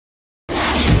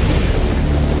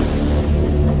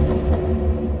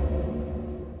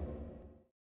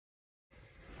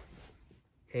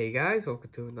Hey guys, welcome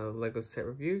to another LEGO set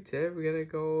review. Today we're going to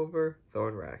go over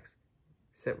Thornraxx.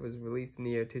 Set was released in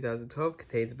the year 2012,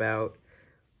 contains about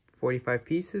 45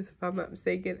 pieces if I'm not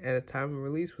mistaken, and the time of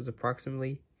release was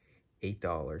approximately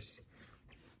 $8.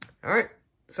 Alright,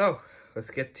 so let's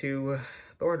get to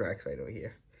Thornraxx right over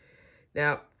here.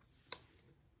 Now,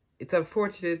 it's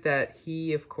unfortunate that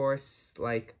he, of course,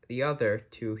 like the other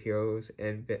two heroes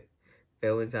and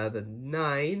villains out of the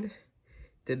 9,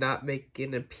 did not make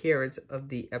an appearance of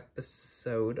the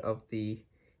episode of the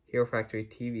Hero Factory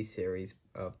TV series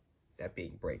of that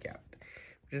being Breakout,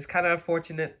 which is kind of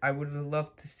unfortunate. I would have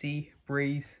loved to see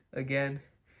Breeze again,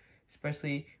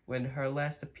 especially when her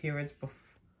last appearance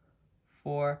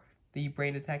before the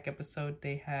Brain Attack episode,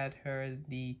 they had her in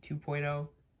the 2.0.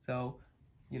 So,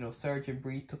 you know, Surge and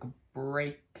Breeze took a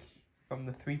break from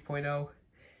the 3.0.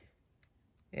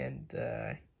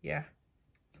 And, yeah.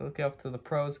 So look up to the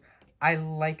pros. I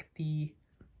like the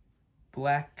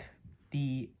black,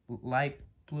 the light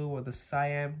blue or the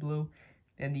cyan blue,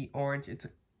 and the orange. It's a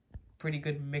pretty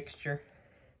good mixture.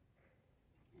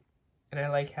 And I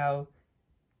like how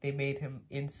they made him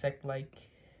insect-like.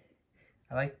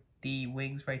 I like the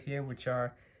wings right here, which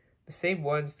are the same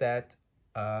ones that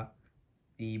the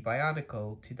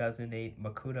Bionicle 2008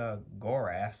 Makuta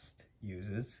Gorast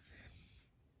uses.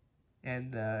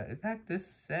 And in fact, this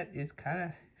set is kind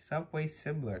of some way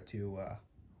similar to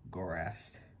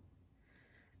Gorast,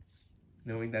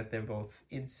 knowing that they're both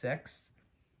insects.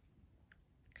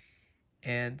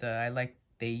 And I like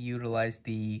they utilized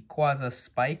the Quasar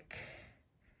Spike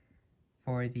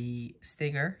for the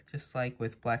stinger, just like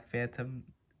with Black Phantom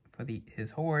for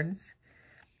his horns.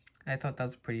 I thought that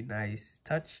was a pretty nice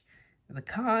touch. And the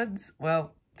cons,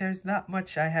 well, there's not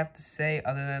much I have to say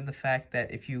other than the fact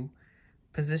that if you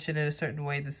position it a certain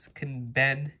way, this can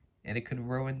bend and it could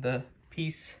ruin the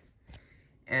piece.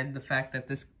 And the fact that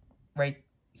this right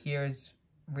here is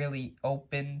really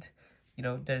opened, you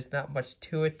know, there's not much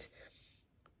to it.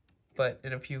 But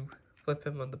and if you flip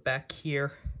him on the back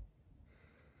here,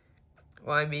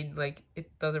 well, I mean, like,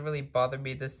 it doesn't really bother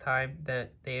me this time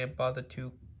that they didn't bother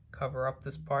to cover up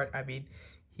this part. I mean,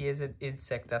 he is an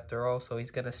insect after all, so he's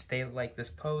gonna stay like this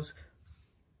pose.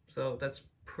 So that's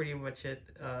pretty much it.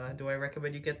 Do I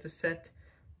recommend you get this set?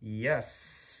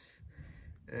 Yes.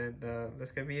 And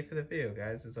that's gonna be it for the video,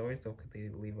 guys. As always, don't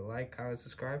forget to leave a like, comment,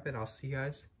 subscribe, and I'll see you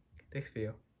guys next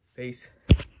video. Peace.